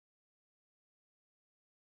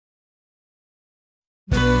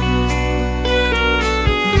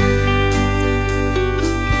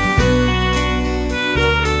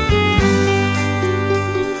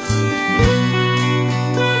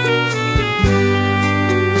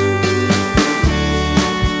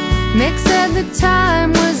the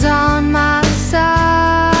time was on my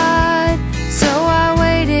side. So I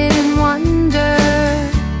waited and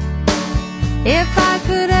wondered if I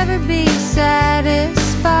could ever be satisfied.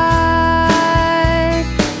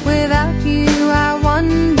 Without you, I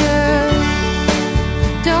wonder.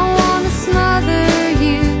 Don't want to smother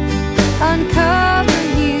you, uncover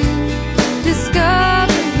you,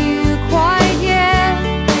 discover you quite yet.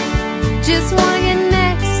 Just want to get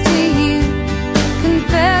next to you,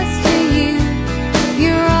 confess to you,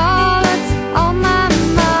 you're all that's on my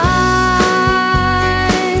mind.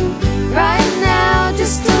 Right now,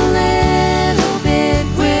 just a little bit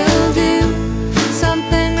will do,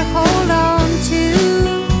 something to hold on to.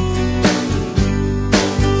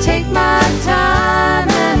 Take my time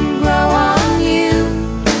and grow on you.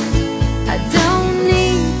 I don't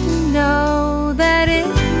need to know that it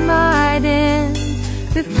might end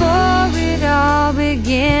before it all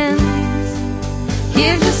begins.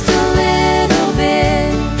 Give just a little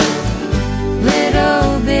bit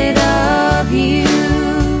of you.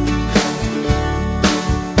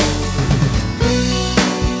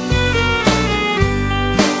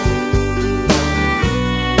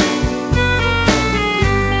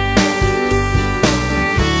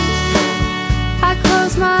 I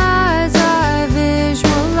close my eyes, I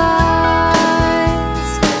visualize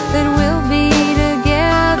that we'll be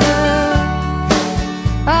together.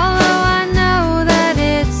 Although I know that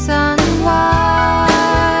it's unwise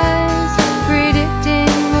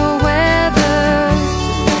predicting the weather.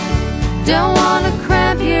 Don't want to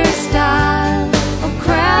cramp your style or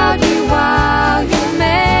crowd you while you're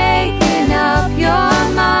making up your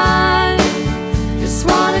mind. Just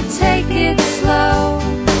want to take it slow,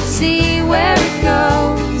 see where it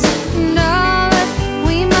goes, and all that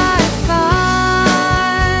we might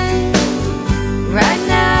find. Right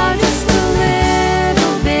now, just a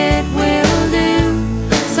little bit will do,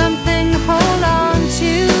 something to hold on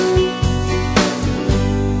to.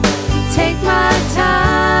 Take my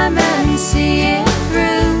time and see it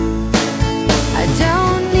through. I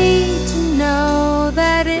don't need to know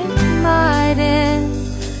that it might end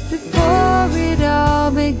before it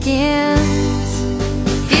all begins.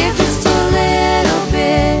 Give just a little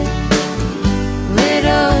bit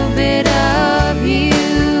of you.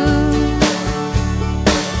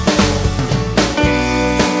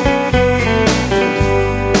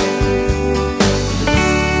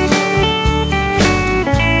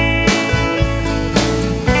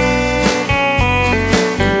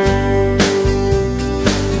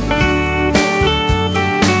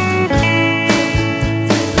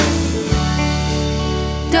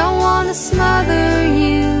 Don't want to smother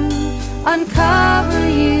you, uncover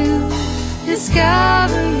you,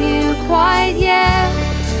 discover you quite yet.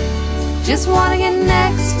 Just want to get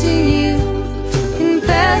next